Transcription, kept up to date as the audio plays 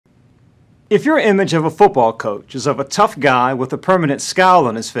If your image of a football coach is of a tough guy with a permanent scowl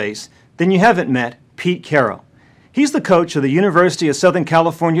on his face, then you haven't met Pete Carroll. He's the coach of the University of Southern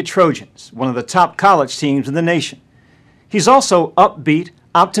California Trojans, one of the top college teams in the nation. He's also upbeat,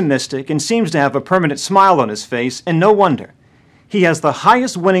 optimistic, and seems to have a permanent smile on his face, and no wonder. He has the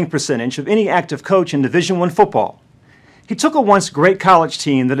highest winning percentage of any active coach in Division I football. He took a once great college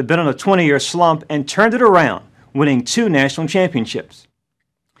team that had been on a 20-year slump and turned it around, winning 2 national championships.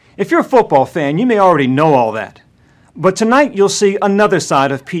 If you're a football fan, you may already know all that. But tonight you'll see another side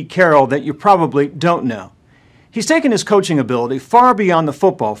of Pete Carroll that you probably don't know. He's taken his coaching ability far beyond the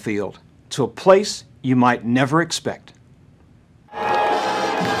football field to a place you might never expect.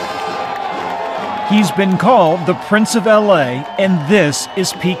 He's been called the Prince of LA, and this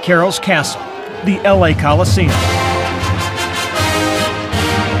is Pete Carroll's castle, the LA Coliseum.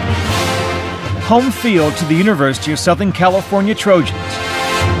 Home field to the University of Southern California Trojans.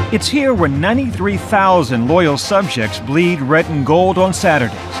 It's here where 93,000 loyal subjects bleed red and gold on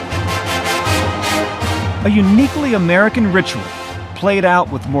Saturdays. A uniquely American ritual, played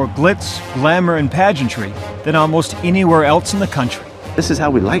out with more glitz, glamour, and pageantry than almost anywhere else in the country. This is how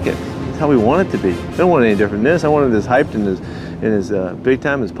we like it. It's how we want it to be. I don't want it any different than this. I want it as hyped and as big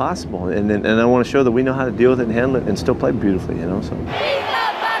time as possible. And I want to show that we know how to deal with it and handle it and still play beautifully, you know. So.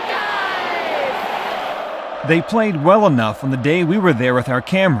 They played well enough on the day we were there with our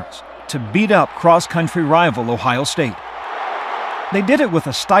cameras to beat up cross-country rival Ohio State. They did it with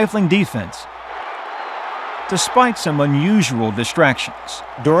a stifling defense, despite some unusual distractions.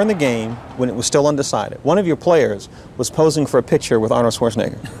 During the game, when it was still undecided, one of your players was posing for a picture with Arnold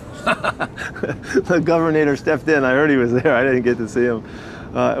Schwarzenegger. The governor stepped in. I heard he was there. I didn't get to see him.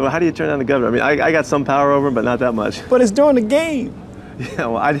 Well, how do you turn down the governor? I mean, I got some power over him, but not that much. But it's during the game. Yeah,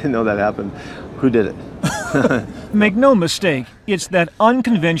 well, I didn't know that happened. Who did it? Make no mistake, it's that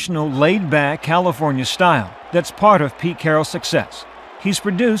unconventional, laid-back California style that's part of Pete Carroll's success. He's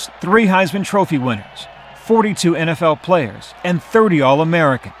produced 3 Heisman Trophy winners, 42 NFL players, and 30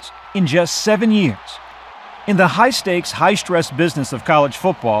 All-Americans in just 7 years. In the high-stakes, high-stress business of college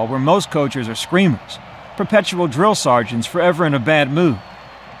football, where most coaches are screamers, perpetual drill sergeants forever in a bad mood,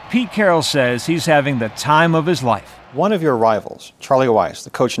 Pete Carroll says he's having the time of his life. One of your rivals, Charlie Weiss, the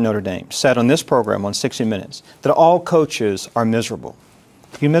coach of Notre Dame, said on this program on 60 Minutes that all coaches are miserable.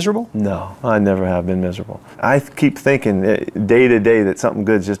 You miserable? No, I never have been miserable. I keep thinking day to day that something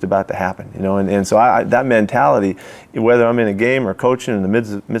good's just about to happen, you know, and so that mentality, whether I'm in a game or coaching in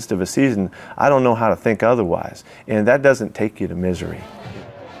the midst of a season, I don't know how to think otherwise, and that doesn't take you to misery.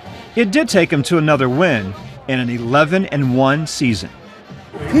 It did take him to another win in an 11-1 season.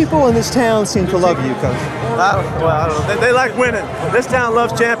 People in this town seem to love you, Coach. I don't know. They like winning. This town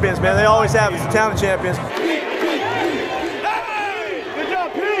loves champions, man. They always have. It's a town of champions.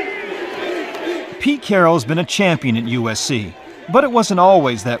 Pete Carroll's been a champion at USC, but it wasn't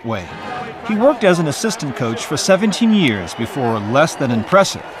always that way. He worked as an assistant coach for 17 years before a less than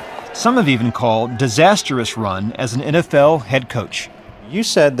impressive, some have even called disastrous run as an NFL head coach. You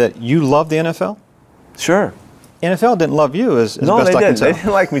said that you love the NFL? Sure. NFL didn't love you as no, best I can tell. They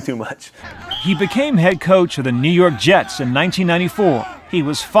didn't like me too much. He became head coach of the New York Jets in 1994. He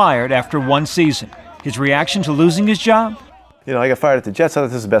was fired after 1 season. His reaction to losing his job? You know, I got fired at the Jets. I thought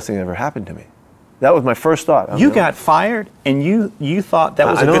this was the best thing that ever happened to me. That was my first thought. You got fired, and you thought that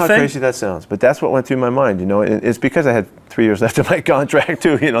was a good thing? I know how crazy that sounds, but that's what went through my mind, you know. It's because I had 3 years left of my contract,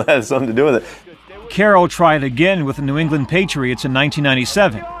 too. You know, that had something to do with it. Carroll tried again with the New England Patriots in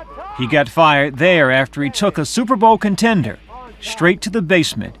 1997. He got fired there after he took a Super Bowl contender straight to the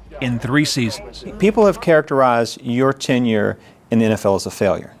basement in 3 seasons. People have characterized your tenure in the NFL as a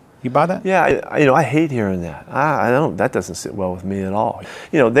failure. You buy that? Yeah, I hate hearing that. That doesn't sit well with me at all.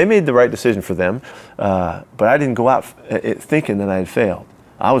 You know, they made the right decision for them, but I didn't go out thinking that I had failed.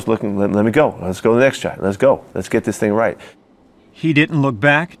 I was looking, let me go. Let's go to the next guy. Let's go. Let's get this thing right. He didn't look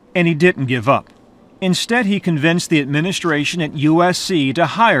back, and he didn't give up. Instead, he convinced the administration at USC to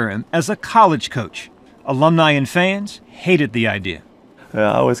hire him as a college coach. Alumni and fans hated the idea.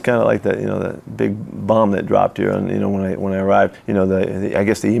 I was kind of like that, you know, that big bomb that dropped here. And you know, when I arrived, you know, I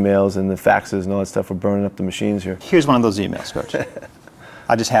guess the emails and the faxes and all that stuff were burning up the machines here. Here's one of those emails, Coach.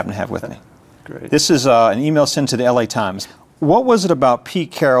 I just happen to have with me. Great. This is an email sent to the LA Times. What was it about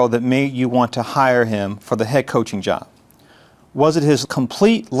Pete Carroll that made you want to hire him for the head coaching job? Was it his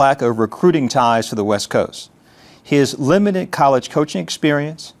complete lack of recruiting ties to the West Coast, his limited college coaching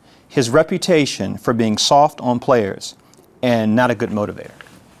experience, his reputation for being soft on players, and not a good motivator?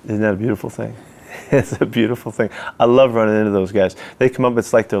 Isn't that a beautiful thing? It's a beautiful thing. I love running into those guys. They come up,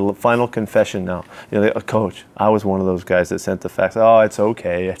 it's like their final confession now. You know, Coach, I was one of those guys that sent the fax. Oh, it's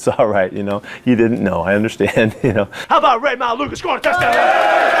okay, it's all right, you know. You didn't know, I understand, you know. How about Ray Maluka scoring a touchdown?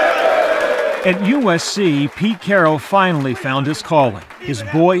 At USC, Pete Carroll finally found his calling. His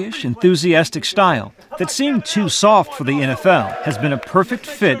boyish, enthusiastic style that seemed too soft for the NFL has been a perfect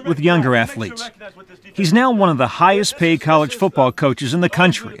fit with younger athletes. He's now one of the highest paid college football coaches in the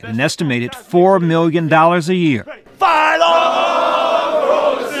country at an estimated $4 million a year.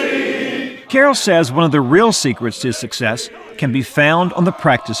 Carroll says one of the real secrets to his success can be found on the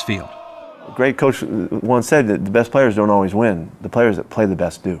practice field. A great coach once said that the best players don't always win. The players that play the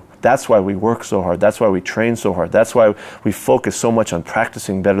best do. That's why we work so hard. That's why we train so hard. That's why we focus so much on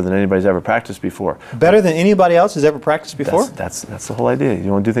practicing better than anybody's ever practiced before. Better than anybody else has ever practiced before? That's the whole idea.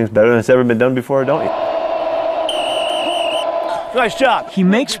 You want to do things better than it's ever been done before, don't you? Nice job. He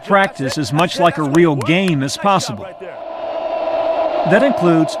makes practice as much like a real game as possible. That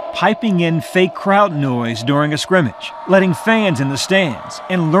includes piping in fake crowd noise during a scrimmage, letting fans in the stands,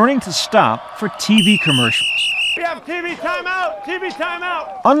 and learning to stop for TV commercials. We have TV timeout! TV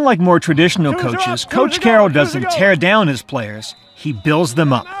timeout! Unlike more traditional coaches, Coach Carroll doesn't tear down his players, he builds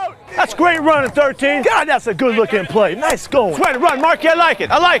them up. That's great running, 13. God, that's a good-looking play. Nice going. Way to run, Marky. I like it.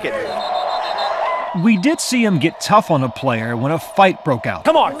 I like it. We did see him get tough on a player when a fight broke out.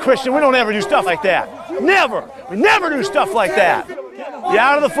 Come on, Christian. We don't ever do stuff like that. Never. We never do stuff like that. You're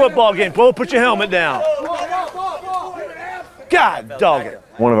out of the football game. Bo, put your helmet down. God dog it.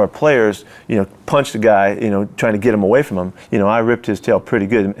 One of our players, punched a guy, trying to get him away from him. I ripped his tail pretty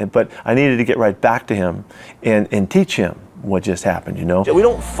good, but I needed to get right back to him and teach him what just happened, We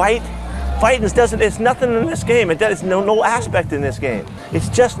don't fight. Fighting it's nothing in this game. It's no aspect in this game. It's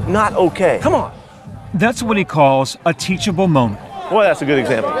just not okay. Come on. That's what he calls a teachable moment. Boy, that's a good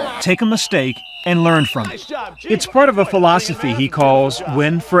example. Take a mistake and learn from it. It's part of a philosophy he calls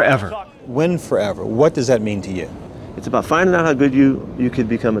win forever. Win forever. What does that mean to you? It's about finding out how good you could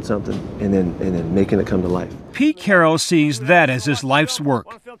become at something and then making it come to life. Pete Carroll sees that as his life's work.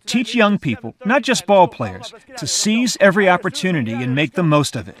 Teach young people, not just ball players, to seize every opportunity and make the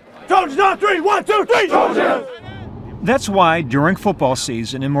most of it. Trojans on 3, 1, 2, 3, Trojans! That's why during football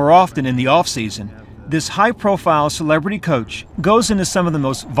season and more often in the off-season, this high-profile celebrity coach goes into some of the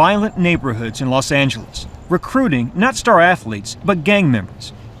most violent neighborhoods in Los Angeles, recruiting not star athletes, but gang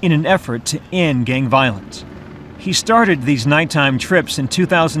members, in an effort to end gang violence. He started these nighttime trips in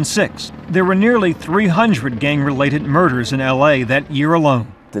 2006. There were nearly 300 gang-related murders in LA that year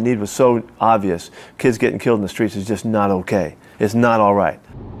alone. The need was so obvious. Kids getting killed in the streets is just not okay. It's not all right.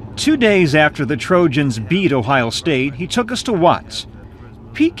 2 days after the Trojans beat Ohio State, he took us to Watts.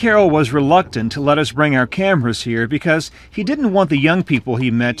 Pete Carroll was reluctant to let us bring our cameras here because he didn't want the young people he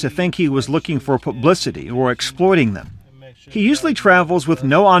met to think he was looking for publicity or exploiting them. He usually travels with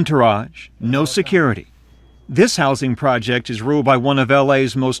no entourage, no security. This housing project is ruled by one of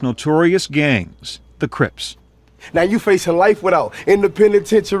LA's most notorious gangs, the Crips. Now you facing life without in the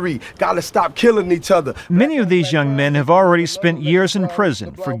penitentiary. Gotta stop killing each other. Many of these young men have already spent years in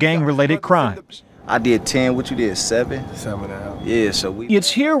prison for gang-related crimes. I did 10, what you did, 7? 7.5. Yeah, so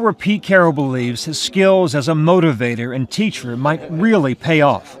It's here where Pete Carroll believes his skills as a motivator and teacher might really pay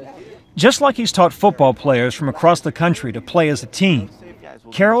off. Just like he's taught football players from across the country to play as a team,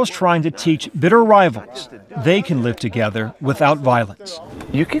 Carroll's trying to teach bitter rivals they can live together without violence.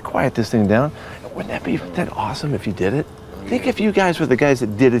 You could quiet this thing down. Wouldn't that be awesome if you did it? Think if you guys were the guys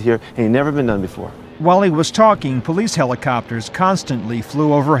that did it here and it never been done before. While he was talking, police helicopters constantly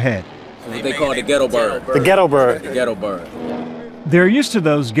flew overhead. they call it the ghetto bird. The ghetto bird. The ghetto bird. They're used to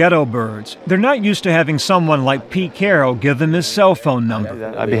those ghetto birds. They're not used to having someone like Pete Carroll give them his cell phone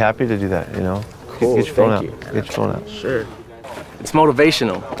number. I'd be happy to do that, Cool, Get your phone out. thank you. Get your phone out. Sure. It's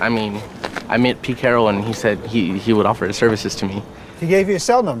motivational. I mean, I met Pete Carroll and he said he would offer his services to me. He gave you a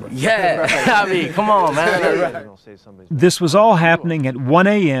cell number. Yeah, I mean, come on, man. This was all happening at 1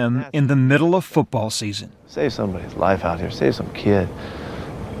 a.m. in the middle of football season. Save somebody's life out here. Save some kid.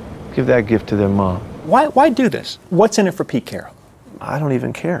 Give that gift to their mom. Why do this? What's in it for Pete Carroll? I don't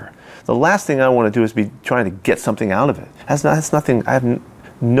even care. The last thing I want to do is be trying to get something out of it. That's nothing. I have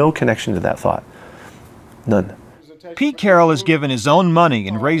no connection to that thought. None. Pete Carroll has given his own money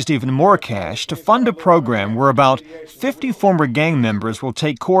and raised even more cash to fund a program where about 50 former gang members will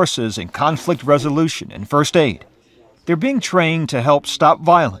take courses in conflict resolution and first aid. They're being trained to help stop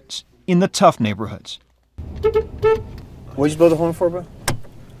violence in the tough neighborhoods. What'd you blow the horn for, bro?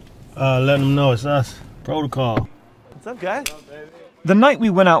 Let them know it's us. Protocol. What's up, guys? The night we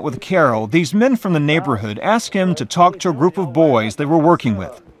went out with Carroll, these men from the neighborhood asked him to talk to a group of boys they were working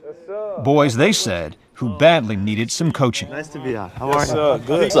with. Boys, they said, who badly needed some coaching. Nice to be out. How are you?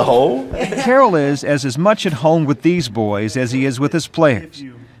 Good. It's a hole. Carroll is as much at home with these boys as he is with his players.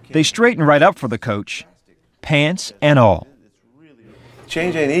 They straighten right up for the coach, pants and all.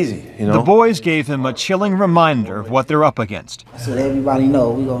 Change ain't easy, you know. The boys gave him a chilling reminder of what they're up against. So that everybody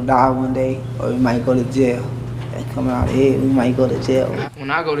know we're going to die one day or we might go to jail. And coming out of here, we might go to jail. When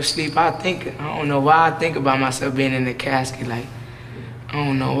I go to sleep, I don't know why I think about myself being in the casket. Like, I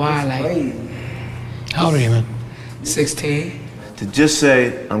don't know why. Like, Crazy. How old are you, man? 16. To just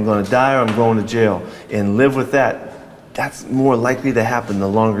say, I'm going to die or I'm going to jail, and live with that, that's more likely to happen the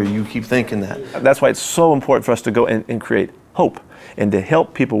longer you keep thinking that. That's why it's so important for us to go and create hope and to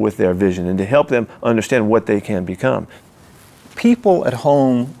help people with their vision and to help them understand what they can become. People at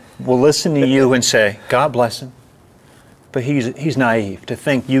home will listen to you and say, God bless him, but he's naive to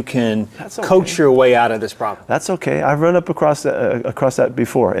think you can coach your way out of this problem. That's okay. I've run up across that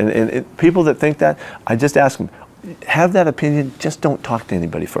before. And people that think that, I just ask them, have that opinion, just don't talk to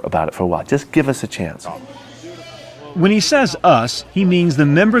anybody about it for a while. Just give us a chance. When he says us, he means the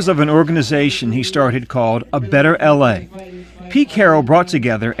members of an organization he started called A Better LA. Pete Carroll brought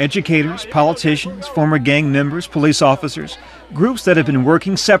together educators, politicians, former gang members, police officers, groups that have been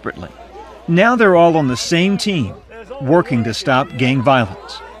working separately. Now they're all on the same team, working to stop gang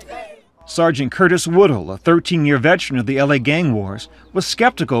violence. Sergeant Curtis Woodhull, a 13-year veteran of the LA gang wars, was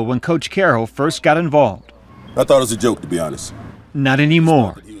skeptical when Coach Carroll first got involved. I thought it was a joke, to be honest. Not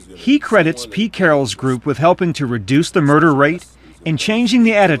anymore. He credits Pete Carroll's group with helping to reduce the murder rate and changing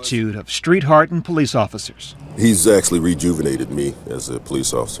the attitude of street-hardened police officers. He's actually rejuvenated me as a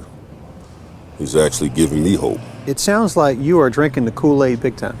police officer. He's actually given me hope. It sounds like you are drinking the Kool-Aid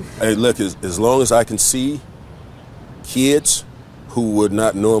big time. Hey, look, as long as I can see kids who would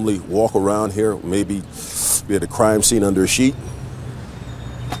not normally walk around here, maybe be at a crime scene under a sheet,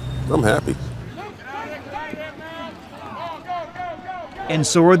 I'm happy. And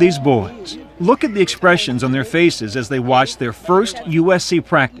so are these boys. Look at the expressions on their faces as they watch their first USC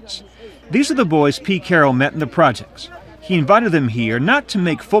practice. These are the boys Pete Carroll met in the projects. He invited them here not to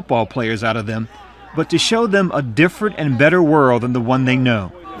make football players out of them, but to show them a different and better world than the one they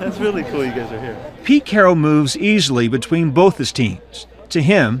know. That's really cool you guys are here. Pete Carroll moves easily between both his teams. To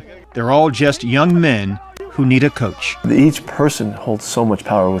him, they're all just young men who need a coach. Each person holds so much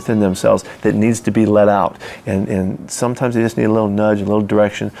power within themselves that needs to be let out. And sometimes they just need a little nudge, a little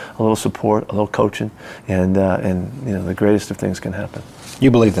direction, a little support, a little coaching, and you know, the greatest of things can happen.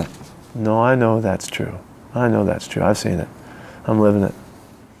 You believe that? No, I know that's true. I know that's true. I've seen it. I'm living it.